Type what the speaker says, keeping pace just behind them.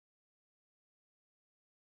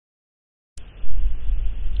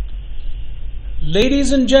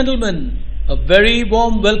Ladies and gentlemen, a very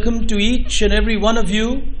warm welcome to each and every one of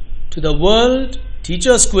you to the World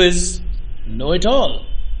Teachers Quiz Know It All.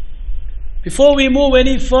 Before we move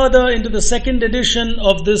any further into the second edition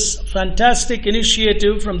of this fantastic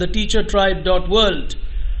initiative from the TeacherTribe.world,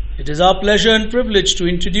 it is our pleasure and privilege to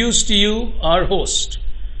introduce to you our host,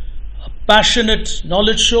 a passionate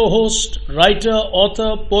knowledge show host, writer,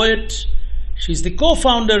 author, poet. She's the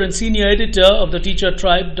co-founder and senior editor of the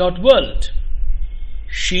TeacherTribe.world.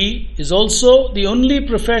 She is also the only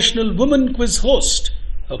professional woman quiz host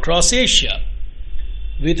across Asia.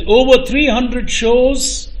 With over 300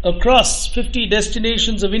 shows across 50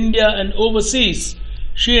 destinations of India and overseas,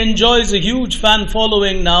 she enjoys a huge fan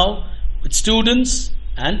following now with students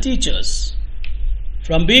and teachers.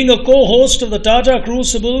 From being a co-host of the Tata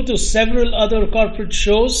Crucible to several other corporate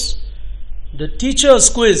shows, the Teachers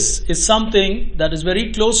Quiz is something that is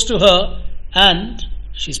very close to her and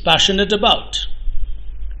she's passionate about.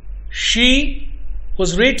 She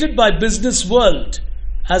was rated by Business World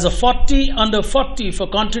as a 40 under 40 for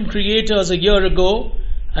content creators a year ago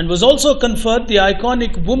and was also conferred the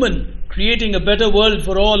iconic Woman Creating a Better World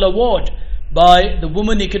for All award by the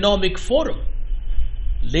Women Economic Forum.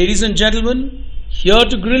 Ladies and gentlemen, here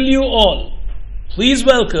to grill you all, please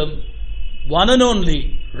welcome one and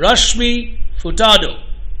only Rashmi Furtado.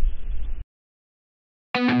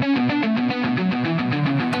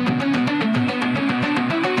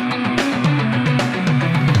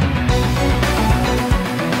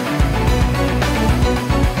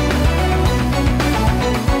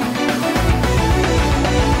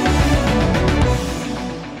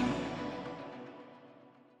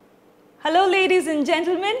 Hello ladies and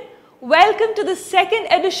gentlemen, welcome to the second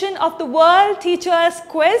edition of the World Teachers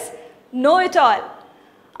Quiz Know It All.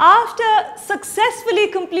 After successfully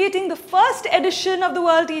completing the first edition of the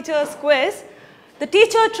World Teachers Quiz, the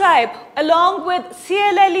Teacher Tribe along with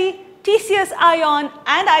CLLE, TCS ION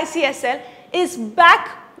and ICSL is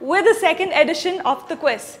back with the second edition of the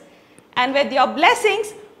quiz. And with your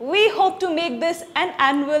blessings, we hope to make this an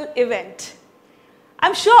annual event.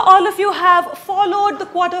 I'm sure all of you have followed the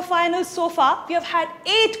quarterfinals so far. We have had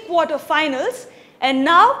 8 quarterfinals and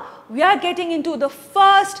now we are getting into the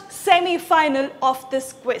first semi-final of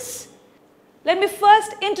this quiz. Let me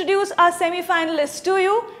first introduce our semi-finalists to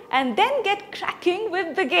you and then get cracking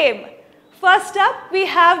with the game. First up, we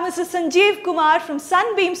have Mr. Sanjeev Kumar from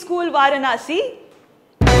Sunbeam School, Varanasi.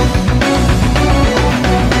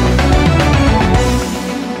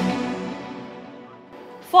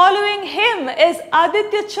 Following him is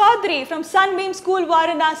Aditya Chaudhary from Sunbeam School,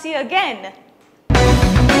 Varanasi again.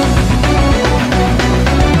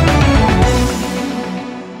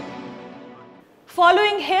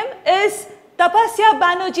 Following him is Tapasya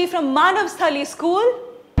Banerjee from Manavsthali School.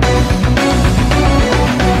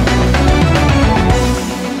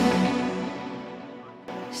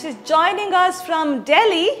 She's joining us from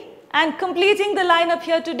Delhi, and completing the lineup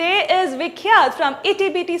here today is Vikhyat from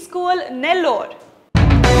ITBT School, Nellore.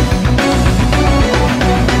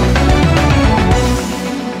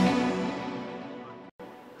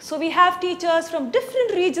 So we have teachers from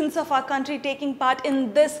different regions of our country taking part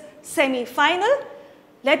in this semi-final.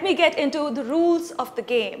 Let me get into the rules of the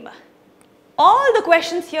game. All the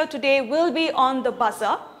questions here today will be on the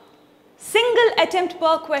buzzer. Single attempt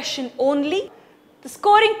per question only. The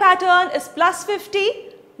scoring pattern is plus 50,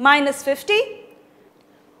 minus 50.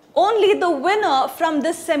 Only the winner from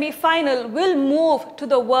this semi-final will move to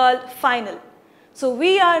the world final. So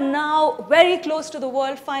we are now very close to the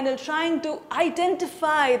world final, trying to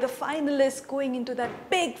identify the finalists going into that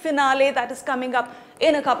big finale that is coming up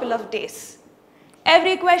in a couple of days.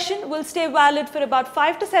 Every question will stay valid for about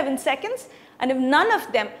 5 to 7 seconds, and if none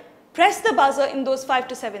of them press the buzzer in those 5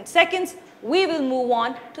 to 7 seconds, we will move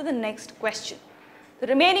on to the next question. The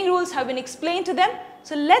remaining rules have been explained to them,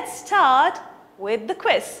 so let's start with the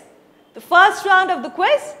quiz. The first round of the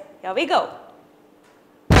quiz, here we go.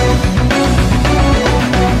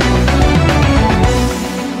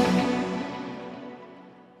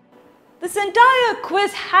 This entire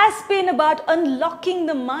quiz has been about unlocking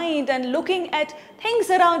the mind and looking at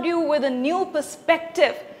things around you with a new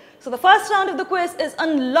perspective. So the first round of the quiz is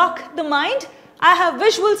Unlock the Mind. I have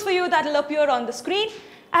visuals for you that will appear on the screen.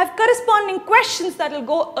 I have corresponding questions that will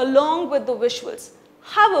go along with the visuals.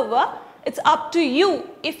 However, it's up to you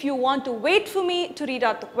if you want to wait for me to read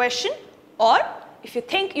out the question, or if you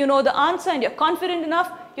think you know the answer and you're confident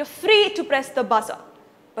enough, you're free to press the buzzer.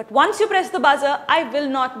 But once you press the buzzer, I will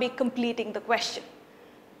not be completing the question.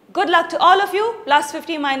 Good luck to all of you. Plus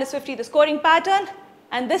 50, minus 50, the scoring pattern.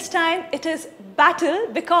 And this time it is battle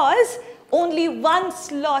because only one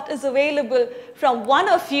slot is available from one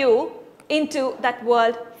of you into that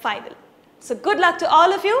world final. So good luck to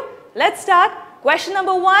all of you. Let's start. Question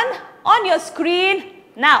number 1 on your screen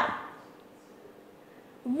now.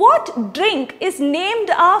 What drink is named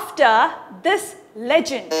after this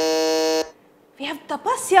legend? We have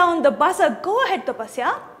Tapasya on the buzzer. Go ahead,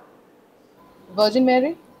 Tapasya. Virgin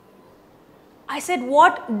Mary? I said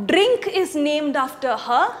what drink is named after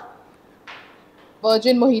her?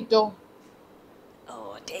 Virgin Mojito.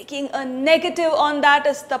 Oh, taking a negative on that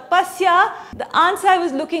is Tapasya. The answer I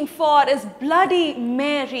was looking for is Bloody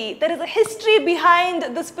Mary. There is a history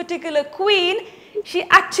behind this particular queen. She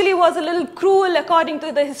actually was a little cruel according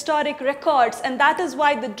to the historic records, and that is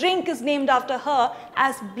why the drink is named after her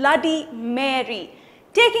as Bloody Mary.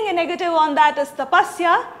 Taking a negative on that is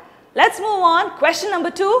Tapasya. Let's move on. Question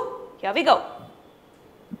number 2. Here we go.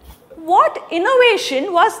 What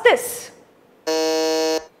innovation was this?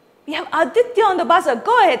 We have Aditya on the buzzer.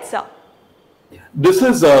 Go ahead, sir. This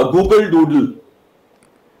is Google Doodle.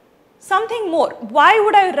 Something more. Why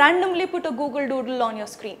would I randomly put a Google Doodle on your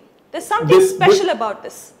screen? There's something special about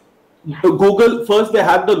this. Google, first they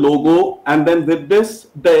had the logo, and then with this,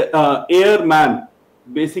 the Airman,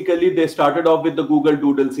 basically they started off with the Google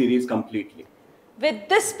Doodle series completely. With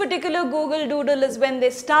this particular Google Doodle is when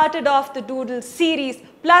they started off the Doodle series.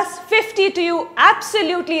 Plus 50 to you,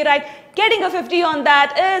 absolutely right. Getting a 50 on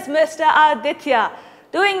that is Mr. Aditya.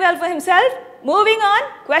 Doing well for himself. Moving on,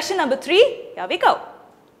 question number 3. Here we go.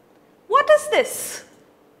 What is this?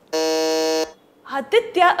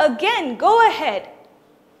 Aditya again, go ahead.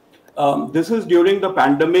 This is during the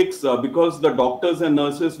pandemics because the doctors and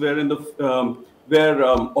nurses were in the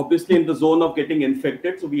obviously in the zone of getting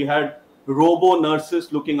infected. So we had robo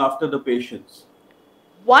nurses looking after the patients.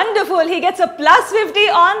 Wonderful. He gets a plus 50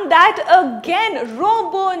 on that again.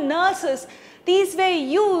 Robo nurses. These were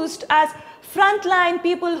used as frontline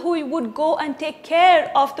people who would go and take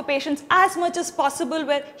care of the patients as much as possible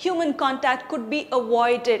where human contact could be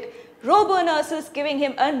avoided. Robo nurses giving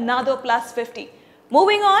him another plus 50.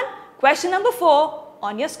 Moving on, question number 4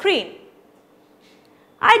 on your screen.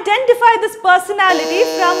 Identify this personality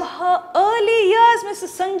from her early years, Mr.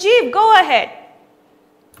 Sanjeev. Go ahead.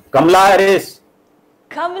 Kamala Harris.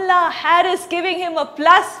 Kamala Harris giving him a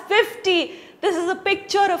plus 50. This is a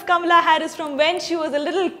picture of Kamala Harris from when she was a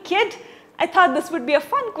little kid. I thought this would be a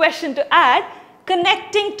fun question to add.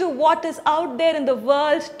 Connecting to what is out there in the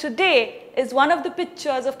world today is one of the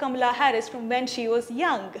pictures of Kamala Harris from when she was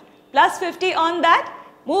young. Plus 50 on that.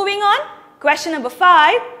 Moving on, question number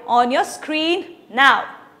 5 on your screen now.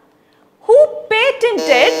 Who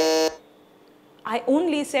patented? I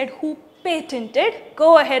only said who patented.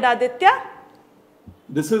 Go ahead, Aditya.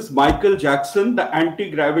 This is Michael Jackson, the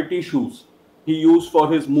anti-gravity shoes he used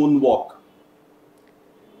for his moonwalk.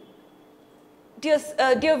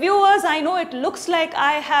 Dear viewers, I know it looks like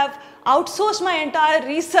I have outsourced my entire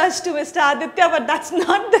research to Mr. Aditya, but that's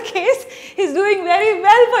not the case. He's doing very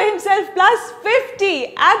well for himself. Plus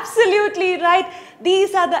 50. Absolutely right.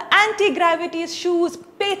 These are the anti-gravity shoes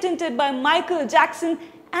patented by Michael Jackson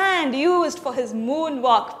and used for his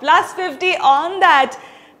moonwalk. Plus 50 on that.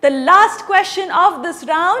 The last question of this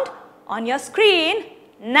round on your screen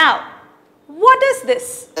now. What is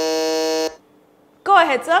this? Go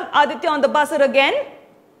ahead, sir. Aditya on the buzzer again.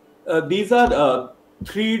 These are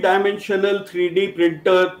three-dimensional 3D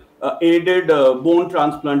printer aided bone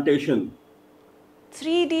transplantation.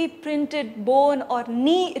 3D printed bone or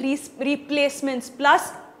knee replacements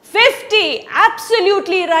plus 50.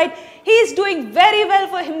 Absolutely right. He's doing very well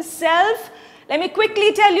for himself. Let me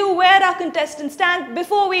quickly tell you where our contestants stand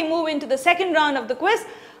before we move into the second round of the quiz.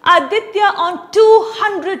 Aditya on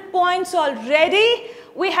 200 points already.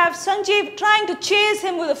 We have Sanjeev trying to chase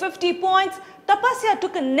him with a 50 points. Tapasya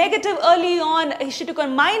took a negative early on. She took a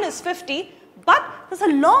minus 50. But there's a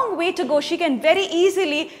long way to go. She can very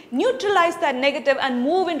easily neutralize that negative and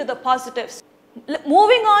move into the positives.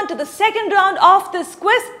 Moving on to the second round of this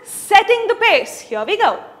quiz, setting the pace. Here we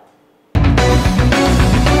go.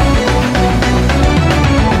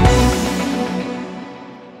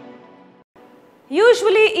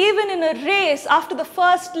 Usually, even in a race, after the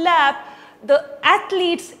first lap, the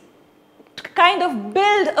athletes kind of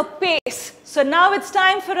build a pace. So now it's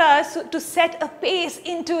time for us to set a pace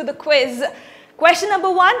into the quiz. Question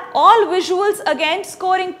number 1, all visuals again,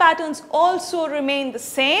 scoring patterns also remain the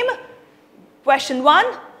same. Question 1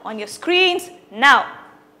 on your screens now.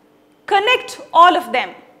 Connect all of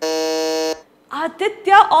them.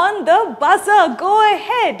 Aditya on the buzzer, go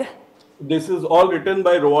ahead. This is all written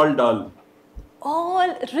by Roald Dahl.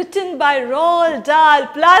 All written by Roald Dahl,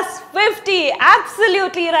 plus 50.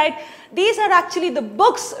 Absolutely right. These are actually the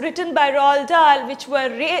books written by Roald Dahl which were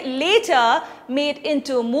later made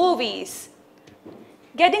into movies.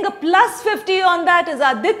 Getting a plus 50 on that is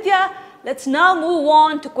Aditya. Let's now move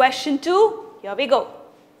on to question 2. Here we go.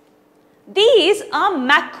 These are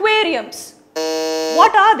macquariums.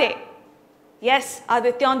 What are they? Yes,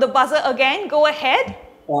 Aditya on the buzzer again. Go ahead.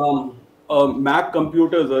 Mac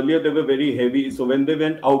computers, earlier they were very heavy. So when they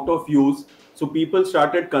went out of use, so people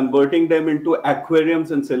started converting them into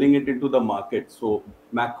aquariums and selling it into the market. So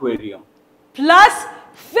macquarium. Plus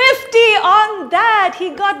 50 on that.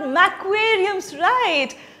 He got macquariums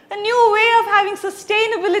right. A new way of having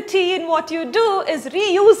sustainability in what you do is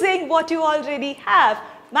reusing what you already have.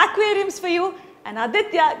 Macquariums for you, and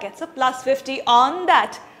Aditya gets a plus 50 on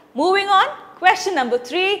that. Moving on, question number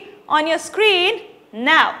 3 on your screen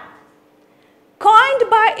now. Coined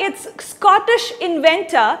by its Scottish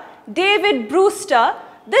inventor David Brewster,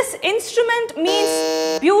 this instrument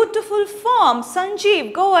means beautiful form.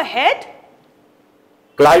 Sanjeev, go ahead.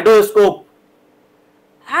 Kaleidoscope.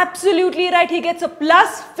 Absolutely right. He gets a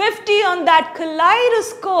plus 50 on that.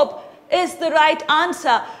 Kaleidoscope is the right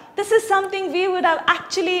answer. This is something we would have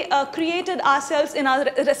actually created ourselves in our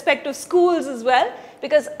respective schools as well,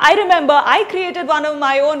 because I remember I created one of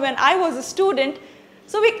my own when I was a student.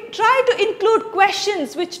 So we try to include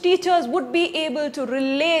questions which teachers would be able to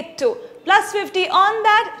relate to. Plus 50 on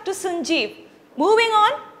that to Sanjeev. Moving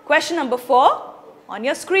on, question number 4 on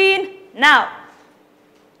your screen now.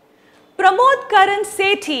 Pramod Karan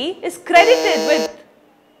Sethi is credited with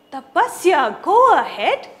Tapasya. Go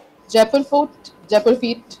ahead. Jaipur Fort, Jaipur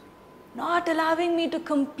Feet. Not allowing me to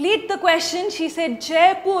complete the question. She said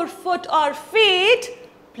Jaipur foot or feet.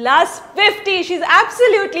 Plus 50. She's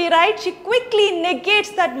absolutely right. She quickly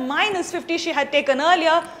negates that minus 50 she had taken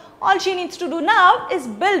earlier. All she needs to do now is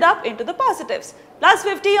build up into the positives. Plus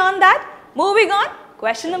 50 on that. Moving on.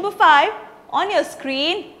 Question number 5 on your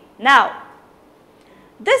screen now.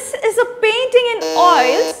 This is a painting in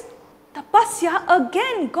oils. Tapasya,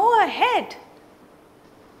 again, go ahead.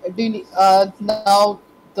 Do you need, now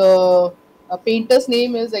the painter's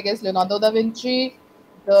name is, I guess, Leonardo da Vinci.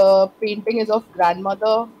 The painting is of grandmother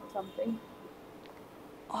or something.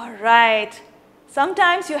 All right.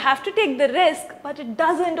 Sometimes you have to take the risk, but it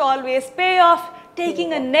doesn't always pay off.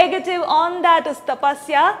 Taking a negative on that is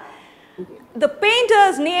Tapasya. The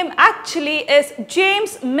painter's name actually is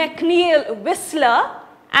James McNeill Whistler,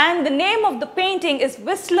 and the name of the painting is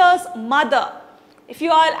Whistler's Mother. If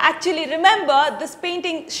you all actually remember, this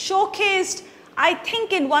painting showcased, I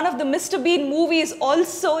think, in one of the Mr. Bean movies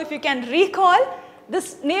also, if you can recall.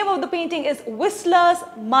 This name of the painting is Whistler's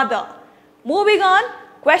Mother. Moving on,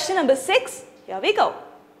 question number 6. Here we go.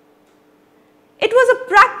 It was a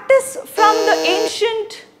practice from the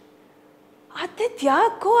ancient...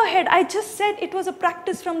 Aditya, go ahead. I just said it was a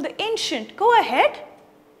practice from the ancient. Go ahead.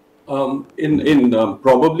 In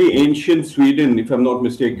probably ancient Sweden, if I'm not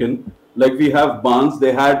mistaken, like we have barns,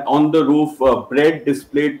 they had on the roof bread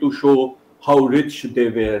displayed to show how rich they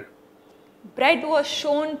were. Bread was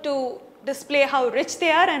shown to display how rich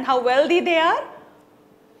they are and how wealthy they are.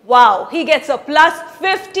 Wow, he gets a plus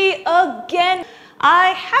 50 again. I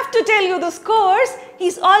have to tell you the scores.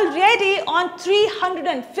 He's already on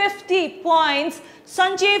 350 points.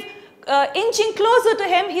 Sanjeev inching closer to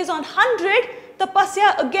him. He's on 100.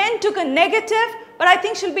 Tapasya again took a negative, but I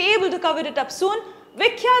think she'll be able to cover it up soon.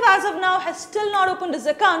 Vikhyat as of now has still not opened his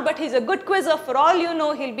account, but he's a good quizzer. For all you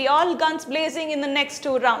know, he'll be all guns blazing in the next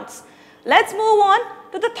 2 rounds. Let's move on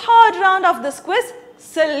to the 3rd round of this quiz,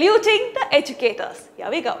 saluting the educators. Here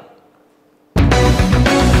we go.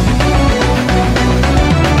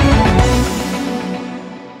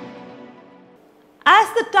 As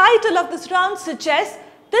the title of this round suggests,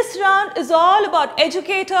 this round is all about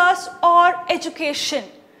educators or education.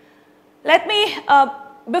 Let me,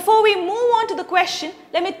 before we move on to the question,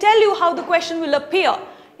 let me tell you how the question will appear.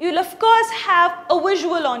 You'll of course have a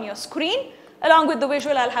visual on your screen. Along with the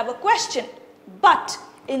visual, I'll have a question. But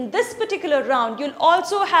in this particular round, you'll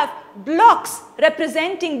also have blocks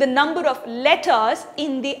representing the number of letters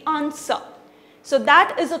in the answer. So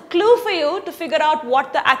that is a clue for you to figure out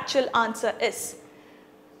what the actual answer is.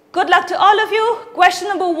 Good luck to all of you. Question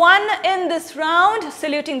number 1 in this round,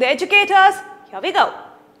 saluting the educators. Here we go.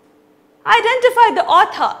 Identify the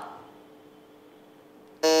author.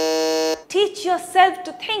 Teach yourself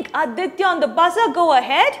to think. Aditya on the buzzer, go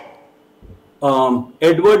ahead.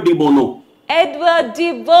 Edward de Bono. Edward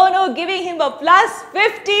de Bono, giving him a plus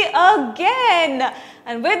 50 again.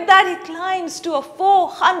 And with that, he climbs to a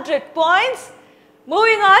 400 points.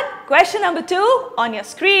 Moving on, question number 2 on your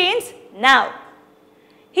screens now.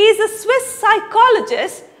 He is a Swiss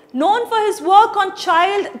psychologist known for his work on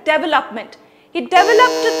child development. He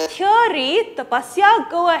developed a theory. Tapasya,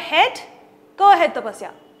 go ahead. Go ahead,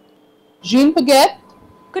 Tapasya. Jean Piaget.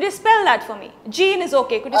 Could you spell that for me? Jean is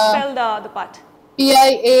okay. Could you spell the part?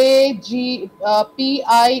 Piaget.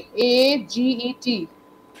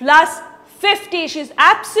 Plus 50. She's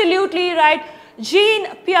absolutely right. Jean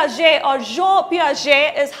Piaget or Jean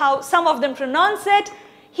Piaget is how some of them pronounce it.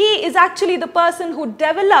 He is actually the person who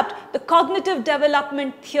developed the cognitive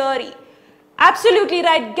development theory. Absolutely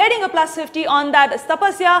right. Getting a plus 50 on that is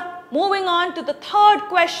Tapasya. Moving on to the third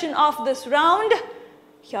question of this round.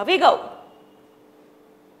 Here we go.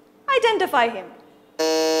 Identify him.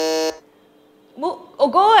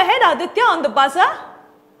 Go ahead, Aditya, on the buzzer.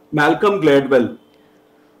 Malcolm Gladwell.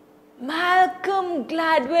 Malcolm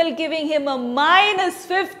Gladwell, giving him a minus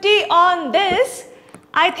 50 on this.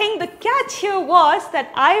 I think the catch here was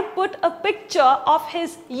that I put a picture of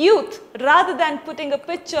his youth rather than putting a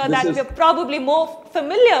picture that we're probably more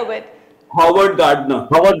familiar with. Howard Gardner.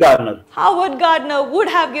 Howard Gardner would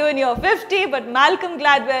have given you a 50, but Malcolm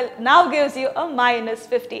Gladwell now gives you a minus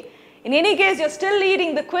 50. In any case, you're still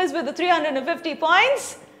leading the quiz with the 350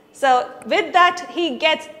 points. So with that, he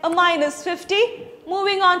gets a minus 50.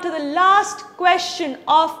 Moving on to the last question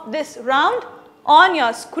of this round on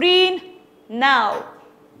your screen now.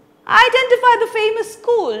 Identify the famous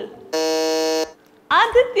school.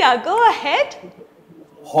 Aditya, go ahead.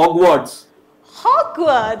 Hogwarts.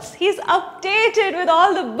 Hogwarts. He's updated with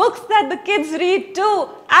all the books that the kids read too.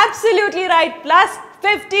 Absolutely right. Plus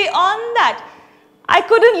 50 on that. I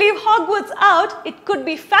couldn't leave Hogwarts out. It could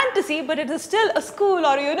be fantasy, but it is still a school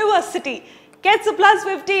or a university. Gets a plus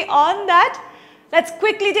 50 on that. Let's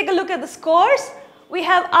quickly take a look at the scores. We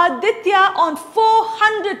have Aditya on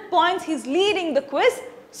 400 points. He's leading the quiz.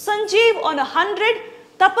 Sanjeev on 100.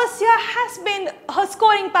 Tapasya has been, her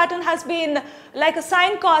scoring pattern has been like a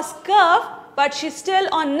sine cos curve, but she's still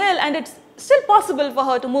on nil and it's still possible for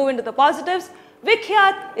her to move into the positives.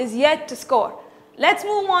 Vikhyat is yet to score. Let's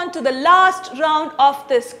move on to the last round of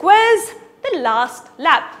this quiz, the last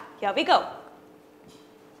lap. Here we go.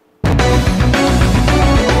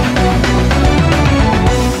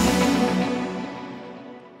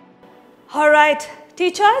 Alright,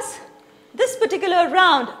 teachers, this particular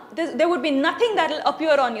round, there would be nothing that will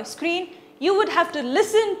appear on your screen. You would have to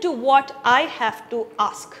listen to what I have to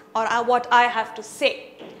ask or what I have to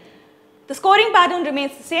say. The scoring pattern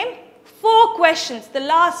remains the same. 4 questions, the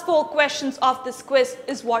last 4 questions of this quiz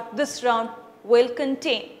is what this round will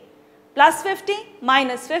contain. Plus 50,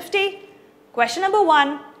 minus 50. Question number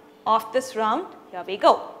 1 of this round, here we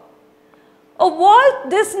go. A Walt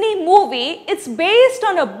Disney movie, it's based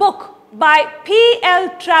on a book by P.L.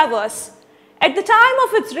 Travers. At the time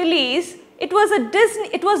of its release, it was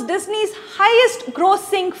Disney's highest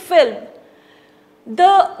grossing film.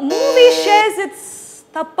 The movie shares its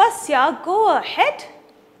Tapasya, go ahead.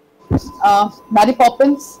 Mary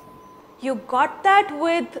Poppins. You got that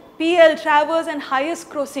with P.L. Travers and highest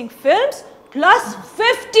grossing films? Plus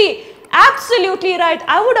 50. Absolutely right.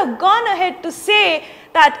 I would have gone ahead to say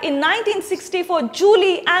that in 1964,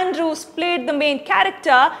 Julie Andrews played the main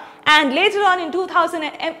character, and later on in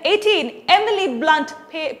 2018, Emily Blunt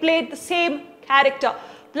played the same character.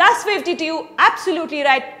 Plus 50 to you. Absolutely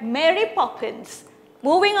right. Mary Poppins.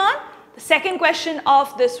 Moving on, the second question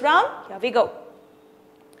of this round. Here we go.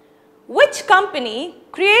 Which company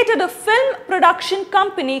created a film production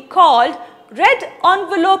company called Red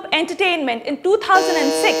Envelope Entertainment in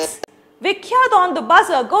 2006? Vikhyat on the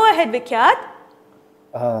buzzer. Go ahead, Vikhyat.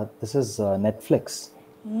 This is Netflix.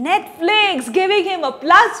 Netflix, giving him a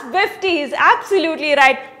plus 50. He's absolutely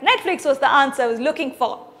right. Netflix was the answer I was looking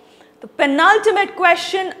for. The penultimate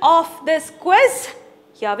question of this quiz.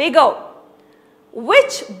 Here we go.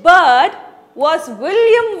 Which bird was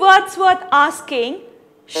William Wordsworth asking,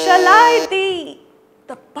 shall I thee?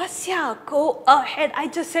 Tapasya, go ahead. I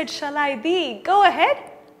just said, shall I thee? Go ahead.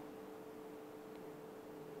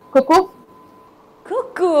 Cuckoo.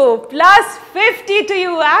 Cuckoo, plus 50 to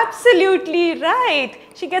you. Absolutely right.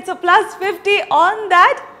 She gets a plus 50 on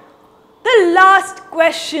that. The last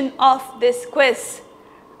question of this quiz.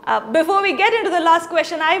 Before we get into the last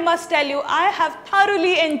question, I must tell you, I have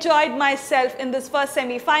thoroughly enjoyed myself in this first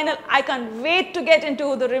semi-final. I can't wait to get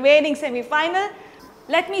into the remaining semi-final.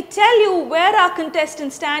 Let me tell you where our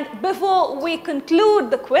contestants stand before we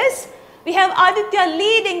conclude the quiz. We have Aditya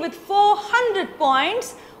leading with 400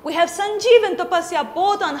 points. We have Sanjeev and Tapasya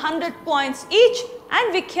both on 100 points each,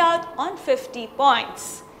 and Vikhyat on 50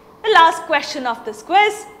 points. The last question of this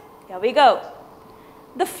quiz. Here we go.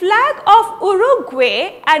 The flag of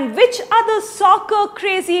Uruguay and which other soccer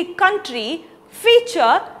crazy country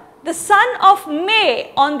feature the son of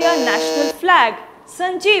May on their national flag?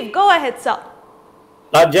 Sanjeev, go ahead, sir.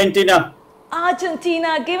 Argentina.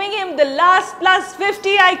 Argentina, giving him the last plus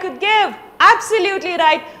 50 I could give. Absolutely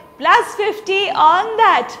right. Plus 50 on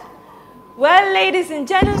that. Well, ladies and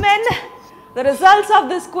gentlemen, the results of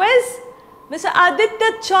this quiz. Mr.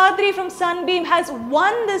 Aditya Chaudhary from Sunbeam has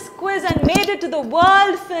won this quiz and made it to the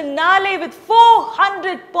world finale with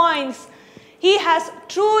 400 points. He has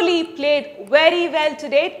truly played very well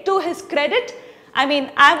today, to his credit. I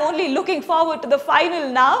mean, I'm only looking forward to the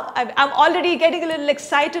final now. I'm already getting a little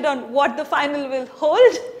excited on what the final will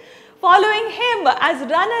hold. Following him as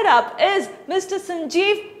runner-up is Mr.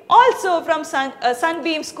 Sanjeev, also from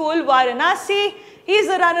Sunbeam School, Varanasi. He's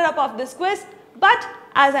the runner-up of this quiz. But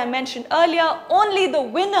as I mentioned earlier, only the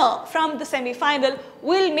winner from the semi-final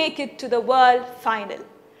will make it to the world final.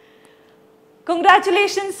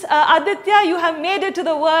 Congratulations, Aditya. You have made it to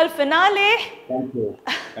the world finale. Thank you.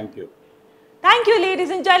 Thank you. Thank you,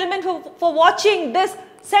 ladies and gentlemen, for watching this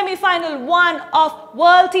semi-final 1 of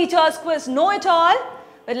World Teachers Quiz Know It All.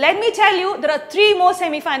 But let me tell you, there are 3 more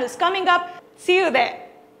semi-finals coming up. See you there.